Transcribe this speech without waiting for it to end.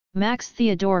Max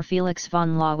Theodor Felix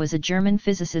von Laue was a German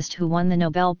physicist who won the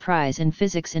Nobel Prize in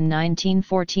Physics in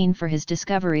 1914 for his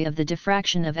discovery of the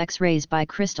diffraction of X-rays by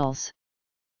crystals.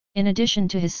 In addition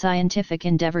to his scientific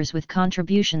endeavors with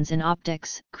contributions in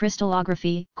optics,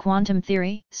 crystallography, quantum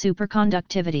theory,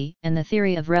 superconductivity, and the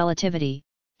theory of relativity,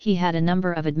 he had a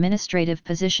number of administrative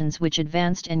positions which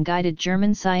advanced and guided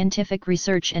German scientific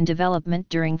research and development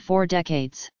during 4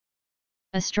 decades.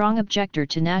 A strong objector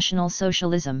to National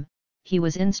Socialism, he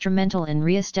was instrumental in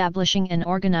re-establishing and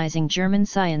organizing German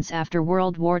science after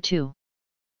World War II.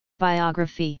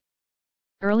 Biography.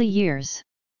 Early years.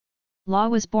 Laue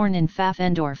was born in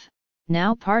Pfaffendorf,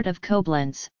 now part of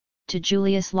Koblenz, to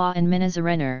Julius Laue and Minna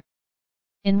Renner.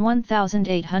 In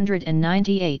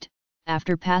 1898,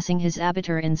 after passing his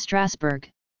Abitur in Strasbourg,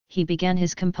 he began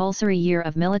his compulsory year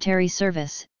of military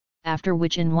service, after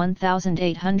which in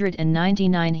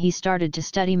 1899 he started to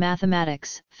study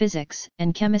mathematics, physics,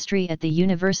 and chemistry at the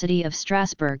University of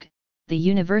Strasbourg, the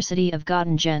University of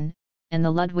Göttingen, and the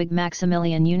Ludwig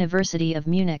Maximilian University of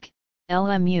Munich,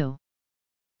 LMU.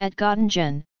 At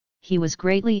Göttingen, he was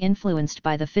greatly influenced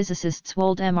by the physicists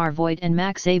Woldemar Voigt and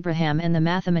Max Abraham and the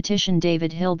mathematician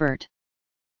David Hilbert.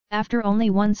 After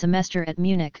only 1 semester at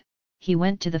Munich, he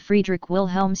went to the Friedrich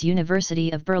Wilhelms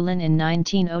University of Berlin in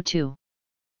 1902.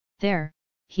 There,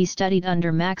 he studied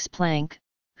under Max Planck,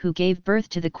 who gave birth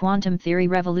to the quantum theory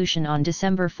revolution on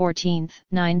December 14,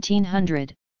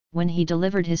 1900, when he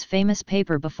delivered his famous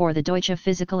paper before the Deutsche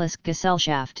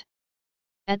Physikalische-Gesellschaft.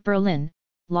 At Berlin,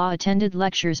 Laue attended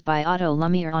lectures by Otto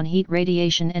Lumiere on heat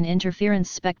radiation and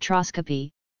interference spectroscopy,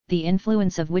 the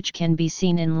influence of which can be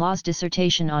seen in Laue's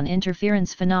dissertation on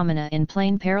interference phenomena in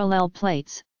plane parallel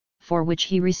plates, for which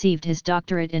he received his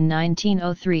doctorate in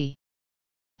 1903.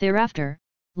 Thereafter,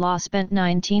 Laue spent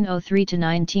 1903 to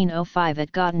 1905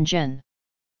 at Göttingen.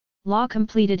 Laue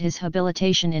completed his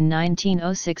habilitation in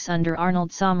 1906 under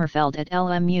Arnold Sommerfeld at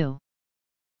LMU.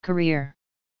 Career.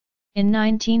 In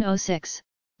 1906,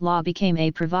 Laue became a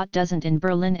Privatdozent in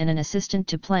Berlin and an assistant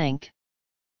to Planck.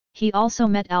 He also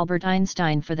met Albert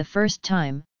Einstein for the first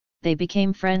time, they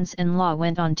became friends and Laue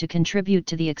went on to contribute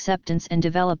to the acceptance and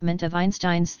development of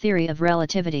Einstein's theory of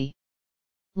relativity.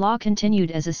 Laue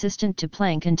continued as assistant to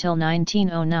Planck until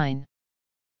 1909.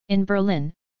 In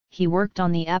Berlin, he worked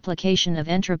on the application of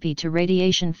entropy to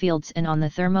radiation fields and on the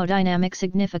thermodynamic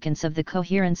significance of the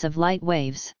coherence of light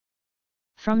waves.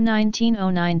 From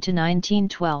 1909 to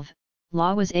 1912,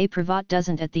 Laue was a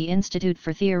Privatdozent at the Institute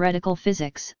for Theoretical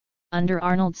Physics, under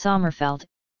Arnold Sommerfeld,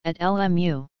 at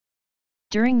LMU.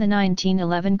 During the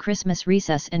 1911 Christmas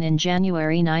recess and in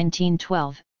January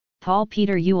 1912, Paul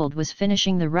Peter Ewald was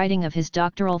finishing the writing of his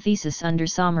doctoral thesis under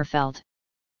Sommerfeld.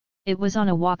 It was on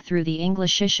a walk through the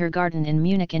Englischer Garden in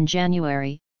Munich in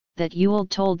January, that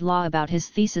Ewald told Laue about his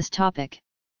thesis topic.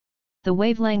 The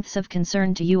wavelengths of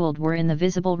concern to Ewald were in the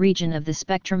visible region of the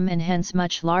spectrum and hence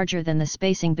much larger than the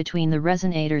spacing between the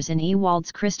resonators in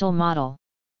Ewald's crystal model.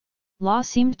 Laue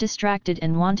seemed distracted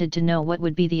and wanted to know what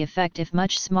would be the effect if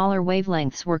much smaller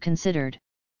wavelengths were considered.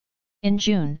 In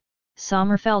June,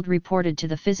 Sommerfeld reported to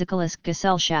the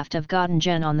Physikalische-Gesellschaft of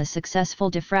Göttingen on the successful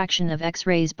diffraction of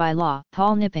X-rays by Laue,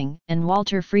 Paul Knipping, and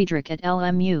Walter Friedrich at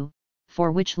LMU,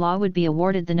 for which Laue would be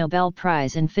awarded the Nobel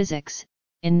Prize in Physics,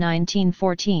 in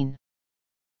 1914.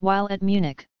 While at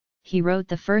Munich, he wrote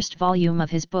the first volume of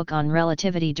his book on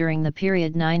relativity during the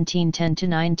period 1910 to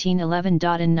 1911.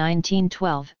 In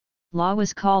 1912, Laue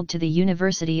was called to the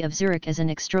University of Zurich as an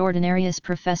extraordinarius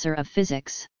professor of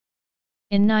physics.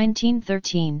 In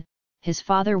 1913, his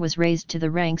father was raised to the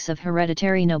ranks of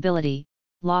hereditary nobility.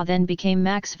 Laue then became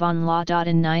Max von Laue.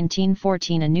 In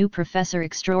 1914 a new professor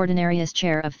extraordinarius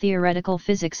chair of theoretical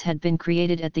physics had been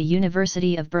created at the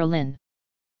University of Berlin.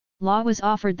 Laue was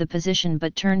offered the position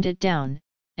but turned it down,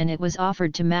 and it was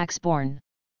offered to Max Born.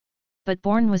 But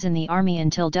Born was in the army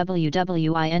until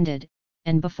WWI ended,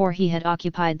 and before he had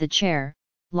occupied the chair,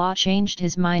 Laue changed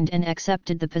his mind and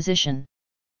accepted the position.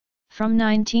 From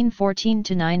 1914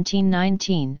 to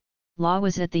 1919, Laue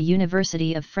was at the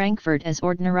University of Frankfurt as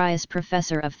Ordinarius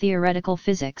Professor of Theoretical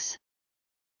Physics.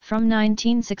 From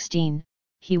 1916,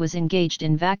 he was engaged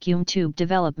in vacuum tube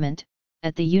development,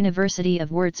 at the University of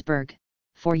Würzburg,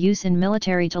 for use in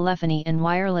military telephony and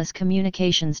wireless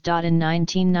communications. In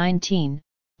 1919,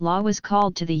 Laue was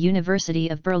called to the University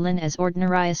of Berlin as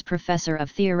Ordinarius Professor of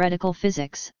Theoretical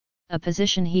Physics, a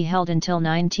position he held until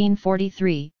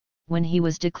 1943, when he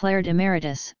was declared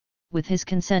emeritus, with his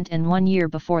consent and 1 year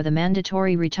before the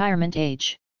mandatory retirement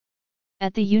age.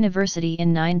 At the university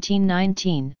in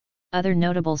 1919, other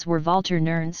notables were Walter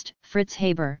Nernst, Fritz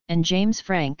Haber, and James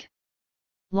Franck.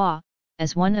 Laue,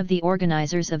 as one of the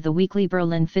organizers of the weekly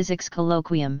Berlin Physics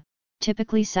Colloquium,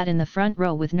 typically sat in the front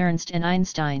row with Nernst and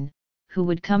Einstein, who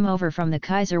would come over from the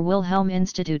Kaiser Wilhelm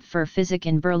Institute für Physik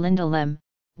in Berlin-Dahlem,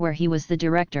 where he was the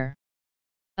director.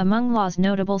 Among Laue's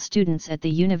notable students at the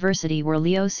university were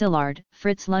Leo Szilard,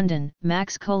 Fritz London,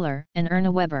 Max Kohler, and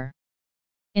Erna Weber.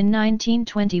 In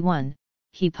 1921,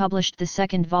 he published the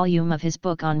second volume of his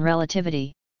book on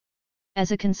relativity.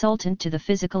 As a consultant to the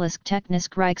Physikalische Technische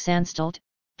Reichsanstalt,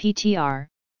 PTR,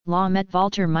 Laue met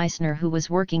Walter Meissner, who was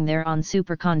working there on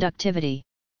superconductivity.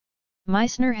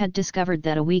 Meissner had discovered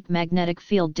that a weak magnetic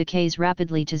field decays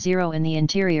rapidly to zero in the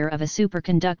interior of a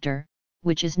superconductor,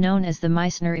 which is known as the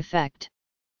Meissner effect.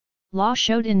 Laue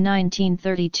showed in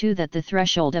 1932 that the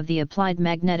threshold of the applied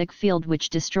magnetic field which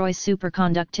destroys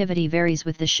superconductivity varies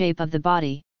with the shape of the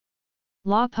body.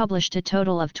 Laue published a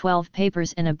total of 12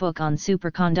 papers in a book on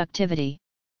superconductivity.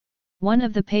 One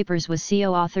of the papers was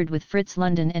co-authored with Fritz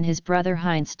London, and his brother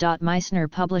Heinz. Meissner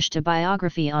published a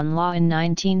biography on Laue in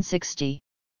 1960.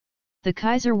 The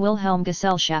Kaiser Wilhelm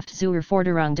Gesellschaft zur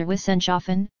Forderung der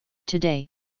Wissenschaften, today,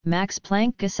 Max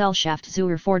Planck Gesellschaft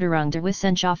zur Forderung der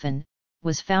Wissenschaften,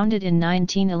 was founded in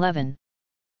 1911.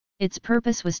 Its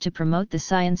purpose was to promote the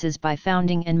sciences by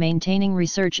founding and maintaining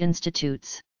research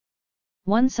institutes.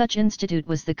 One such institute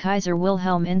was the Kaiser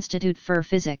Wilhelm Institut für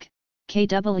Physik,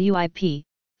 KWIP,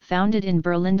 founded in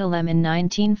Berlin-Dahlem in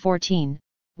 1914,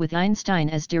 with Einstein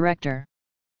as director.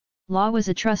 Laue was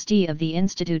a trustee of the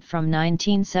institute from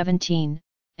 1917,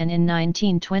 and in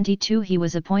 1922 he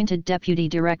was appointed deputy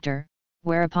director,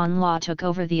 whereupon Laue took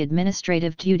over the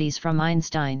administrative duties from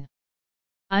Einstein.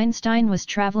 Einstein was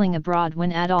traveling abroad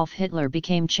when Adolf Hitler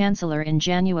became chancellor in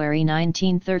January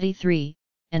 1933,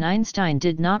 and Einstein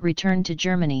did not return to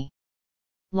Germany.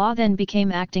 Laue then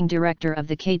became acting director of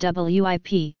the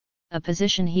KWIP, a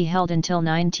position he held until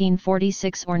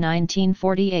 1946 or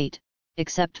 1948,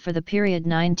 except for the period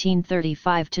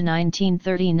 1935 to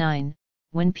 1939,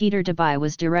 when Peter Debye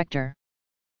was director.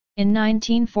 In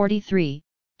 1943,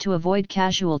 to avoid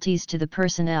casualties to the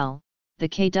personnel, the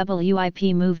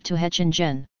KWIP moved to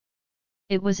Hechingen.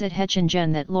 It was at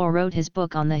Hechingen that Laue wrote his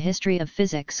book on the history of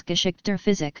physics, Geschichte der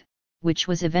Physik, which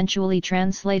was eventually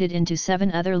translated into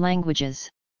 7 other languages.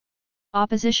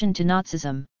 Opposition to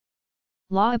Nazism.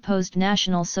 Laue opposed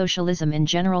National Socialism in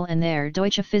general and der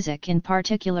Deutsche Physik in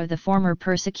particular. The former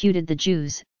persecuted the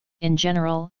Jews, in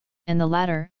general, and the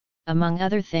latter, among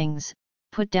other things,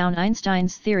 put down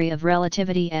Einstein's theory of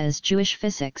relativity as Jewish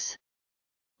physics.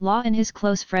 Laue and his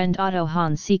close friend Otto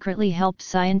Hahn secretly helped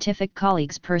scientific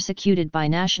colleagues persecuted by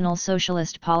National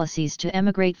Socialist policies to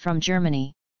emigrate from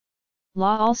Germany.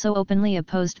 Laue also openly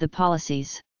opposed the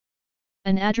policies.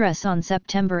 An address on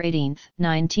September 18,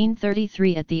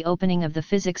 1933 at the opening of the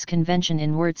Physics Convention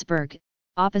in Würzburg,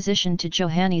 opposition to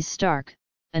Johannes Stark,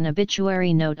 an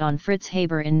obituary note on Fritz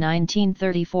Haber in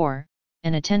 1934,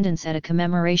 and attendance at a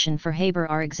commemoration for Haber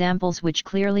are examples which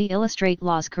clearly illustrate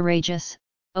Laue's courageous,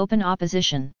 open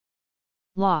opposition.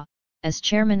 Laue, as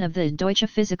chairman of the Deutsche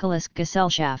Physikalische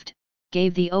Gesellschaft,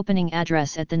 gave the opening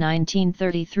address at the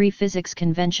 1933 Physics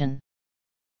Convention.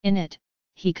 In it,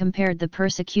 he compared the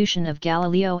persecution of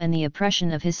Galileo and the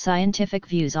oppression of his scientific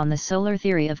views on the solar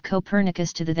theory of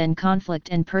Copernicus to the then conflict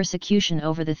and persecution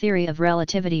over the theory of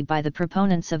relativity by the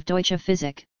proponents of Deutsche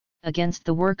Physik, against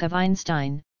the work of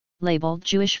Einstein, labeled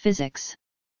Jewish physics.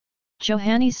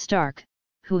 Johannes Stark,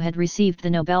 who had received the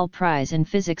Nobel Prize in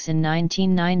Physics in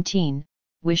 1919,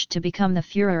 wished to become the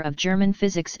Führer of German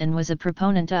physics and was a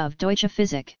proponent of Deutsche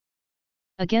Physik.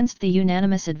 Against the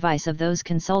unanimous advice of those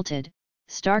consulted,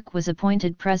 Stark was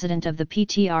appointed president of the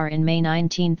PTR in May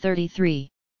 1933.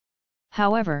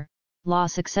 However, Laue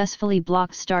successfully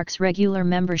blocked Stark's regular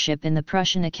membership in the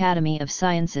Prussian Academy of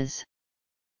Sciences.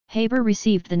 Haber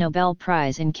received the Nobel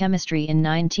Prize in Chemistry in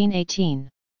 1918.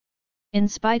 In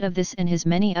spite of this and his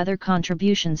many other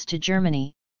contributions to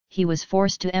Germany, he was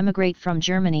forced to emigrate from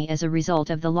Germany as a result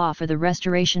of the law for the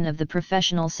restoration of the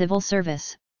professional civil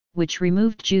service, which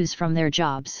removed Jews from their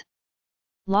jobs.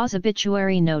 Laue's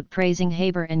obituary note praising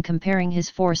Haber and comparing his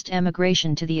forced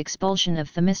emigration to the expulsion of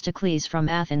Themistocles from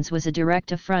Athens was a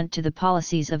direct affront to the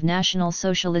policies of National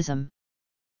Socialism.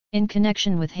 In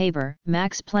connection with Haber,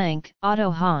 Max Planck, Otto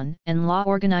Hahn, and Laue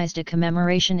organized a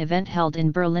commemoration event held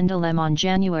in Berlin-Dahlem on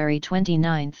January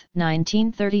 29,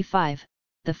 1935,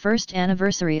 the first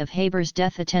anniversary of Haber's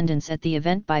death. Attendance at the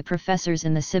event by professors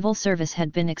in the civil service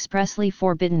had been expressly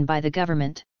forbidden by the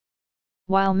government.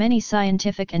 While many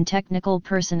scientific and technical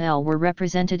personnel were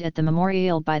represented at the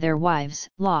memorial by their wives,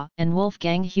 Laue and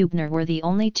Wolfgang Hübner were the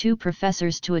only 2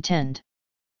 professors to attend.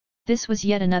 This was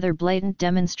yet another blatant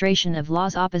demonstration of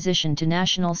Laue's opposition to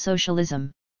National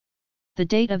Socialism. The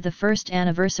date of the first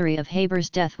anniversary of Haber's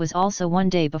death was also one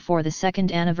day before the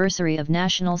second anniversary of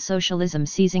National Socialism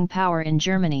seizing power in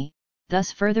Germany, thus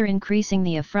further increasing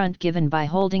the affront given by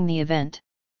holding the event.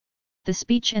 The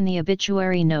speech and the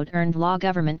obituary note earned Laue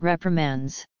government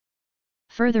reprimands.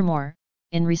 Furthermore,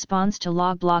 in response to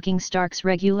Laue blocking Stark's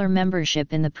regular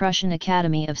membership in the Prussian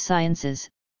Academy of Sciences,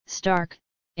 Stark,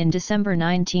 in December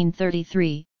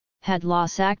 1933, had Laue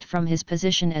sacked from his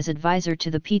position as advisor to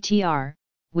the PTR,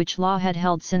 which Laue had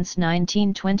held since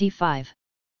 1925.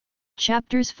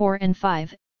 Chapters 4 and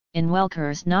 5, in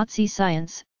Welker's Nazi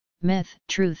Science, Myth,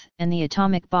 Truth and the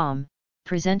Atomic Bomb,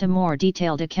 present a more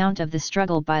detailed account of the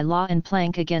struggle by Laue and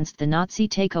Planck against the Nazi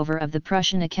takeover of the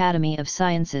Prussian Academy of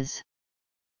Sciences.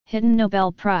 Hidden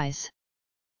Nobel Prize.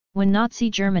 When Nazi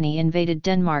Germany invaded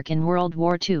Denmark in World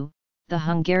War II, the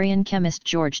Hungarian chemist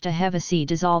George de Hevesy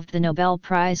dissolved the Nobel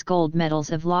Prize gold medals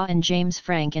of Laue and James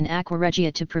Franck in aqua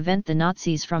regia to prevent the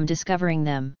Nazis from discovering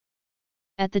them.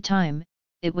 At the time,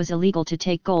 it was illegal to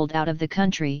take gold out of the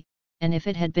country, and if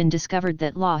it had been discovered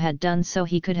that Laue had done so,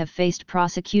 he could have faced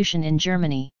prosecution in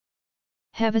Germany.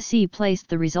 Hevesy placed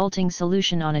the resulting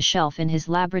solution on a shelf in his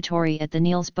laboratory at the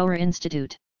Niels Bohr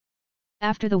Institute.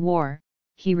 After the war,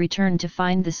 he returned to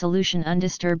find the solution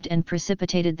undisturbed and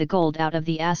precipitated the gold out of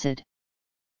the acid.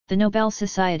 The Nobel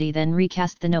Society then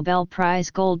recast the Nobel Prize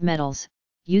gold medals,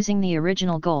 using the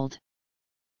original gold.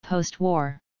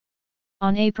 Post-war.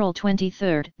 On April 23,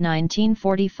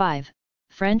 1945,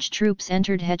 French troops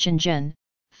entered Hechingen,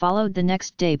 followed the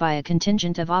next day by a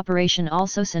contingent of Operation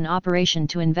Alsos, an operation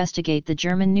to investigate the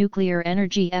German nuclear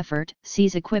energy effort,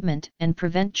 seize equipment and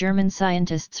prevent German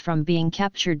scientists from being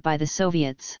captured by the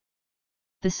Soviets.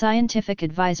 The scientific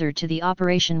advisor to the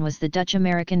operation was the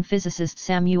Dutch-American physicist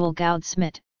Samuel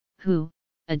Goudsmit, who,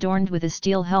 adorned with a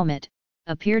steel helmet,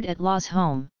 appeared at Laue's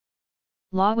home.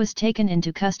 Laue was taken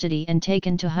into custody and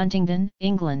taken to Huntingdon,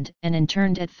 England, and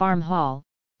interned at Farm Hall,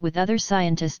 with other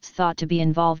scientists thought to be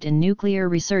involved in nuclear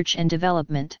research and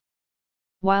development.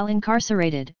 While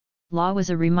incarcerated, Laue was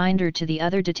a reminder to the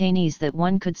other detainees that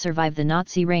one could survive the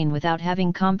Nazi reign without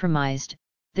having compromised.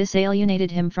 This alienated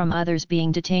him from others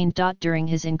being detained. During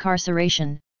his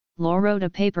incarceration, Laue wrote a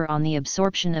paper on the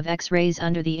absorption of X-rays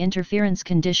under the interference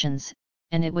conditions,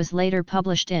 and it was later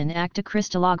published in Acta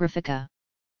Crystallographica.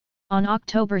 On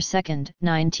October 2,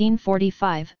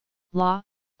 1945, Laue,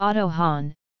 Otto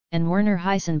Hahn, and Werner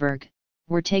Heisenberg,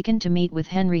 were taken to meet with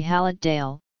Henry Hallett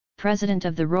Dale, President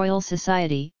of the Royal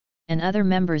Society, and other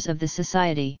members of the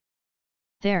Society.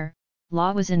 There,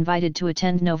 Laue was invited to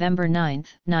attend November 9,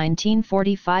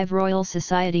 1945 Royal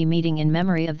Society meeting in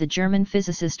memory of the German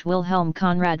physicist Wilhelm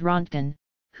Conrad Röntgen,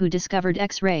 who discovered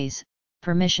X-rays.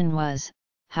 Permission was,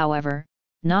 however,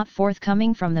 not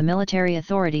forthcoming from the military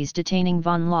authorities detaining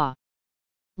von Laue.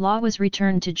 Laue was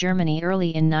returned to Germany early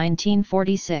in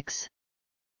 1946.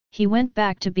 He went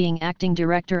back to being acting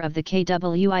director of the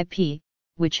KWIP,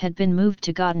 which had been moved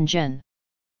to Göttingen.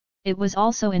 It was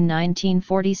also in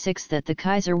 1946 that the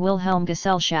Kaiser Wilhelm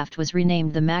Gesellschaft was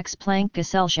renamed the Max Planck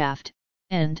Gesellschaft,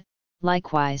 and,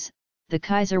 likewise, the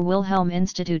Kaiser Wilhelm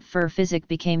Institut für Physik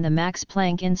became the Max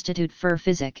Planck Institut für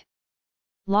Physik.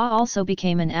 Laue also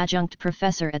became an adjunct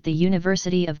professor at the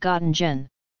University of Göttingen.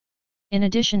 In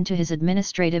addition to his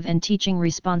administrative and teaching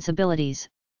responsibilities,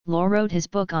 Laue wrote his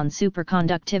book on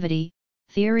superconductivity,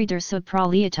 Theorie der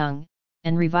Supraleitung,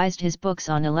 and revised his books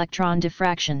on electron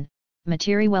diffraction,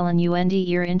 Materiewellen und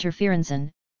ihre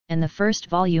Interferenzen, and the first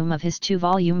volume of his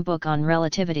two-volume book on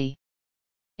relativity.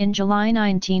 In July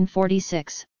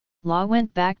 1946, Laue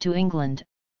went back to England,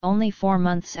 only 4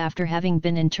 months after having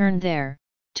been interned there,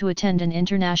 to attend an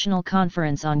international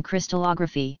conference on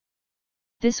crystallography.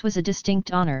 This was a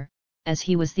distinct honor, as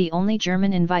he was the only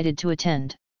German invited to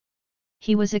attend.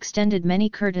 He was extended many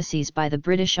courtesies by the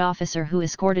British officer who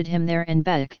escorted him there and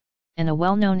Beck, and a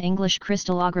well-known English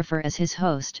crystallographer as his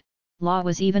host. Laue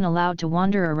was even allowed to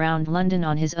wander around London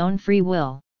on his own free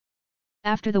will.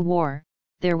 After the war,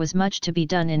 there was much to be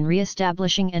done in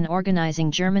re-establishing and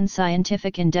organizing German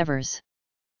scientific endeavors.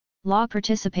 Laue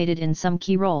participated in some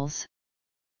key roles.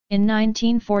 In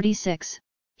 1946,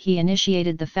 he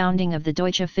initiated the founding of the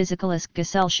Deutsche Physikalische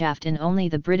Gesellschaft in only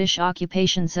the British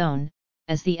occupation zone,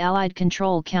 as the Allied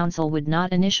Control Council would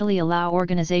not initially allow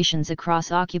organizations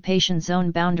across occupation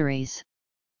zone boundaries.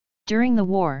 During the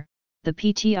war, the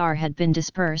PTR had been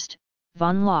dispersed.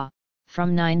 Von Laue,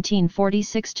 from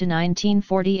 1946 to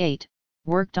 1948,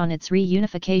 worked on its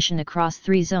reunification across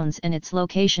 3 zones and its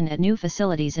location at new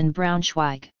facilities in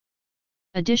Braunschweig.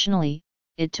 Additionally,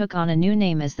 it took on a new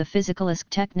name as the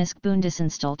Physikalisch-Technische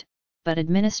Bundesanstalt, but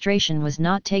administration was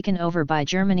not taken over by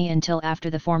Germany until after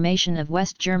the formation of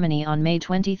West Germany on May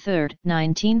 23,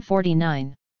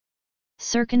 1949.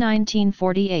 Circa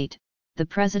 1948, the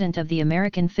president of the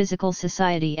American Physical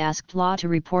Society asked Laue to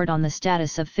report on the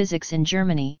status of physics in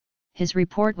Germany. His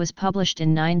report was published in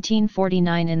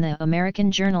 1949 in the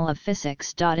American Journal of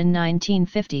Physics. In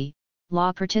 1950,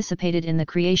 Laue participated in the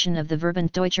creation of the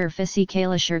Verband Deutscher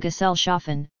Physikalischer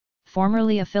Gesellschaften,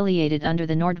 formerly affiliated under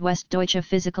the Nordwestdeutsche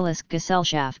Physikalische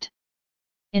Gesellschaft.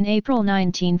 In April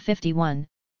 1951,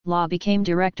 Laue became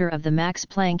director of the Max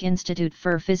Planck Institute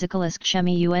für Physikalische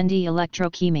Chemie und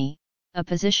Elektrochemie, a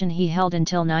position he held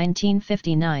until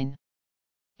 1959.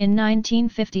 In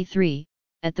 1953,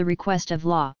 at the request of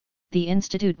Laue, the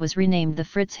institute was renamed the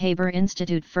Fritz Haber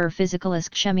Institut für Physikalische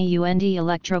Chemie und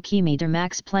Elektrochemie der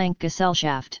Max Planck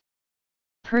Gesellschaft.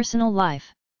 Personal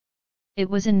life. It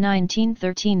was in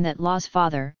 1913 that Laue's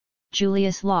father,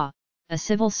 Julius Laue, a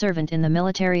civil servant in the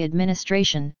military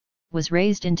administration, was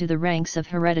raised into the ranks of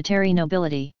hereditary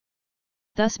nobility.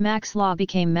 Thus Max Laue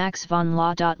became Max von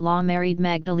Laue. Laue married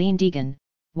Magdalene Degen,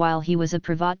 while he was a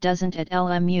Privatdozent at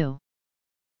LMU.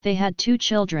 They had 2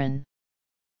 children.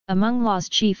 Among Laue's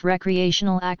chief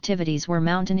recreational activities were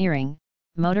mountaineering,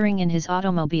 motoring in his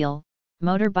automobile,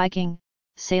 motorbiking,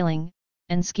 sailing,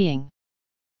 and skiing.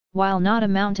 While not a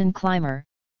mountain climber,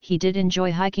 he did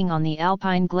enjoy hiking on the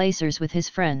Alpine glaciers with his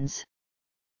friends.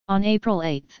 On April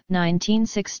 8,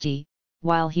 1960,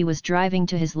 while he was driving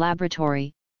to his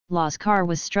laboratory, Laue's car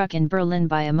was struck in Berlin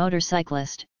by a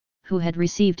motorcyclist, who had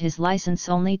received his license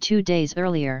only 2 days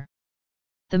earlier.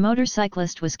 The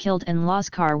motorcyclist was killed and Laue's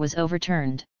car was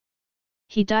overturned.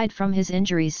 He died from his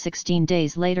injuries 16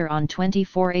 days later on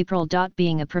 24 April.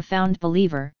 Being a profound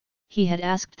believer, he had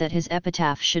asked that his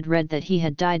epitaph should read that he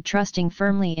had died trusting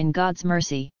firmly in God's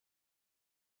mercy.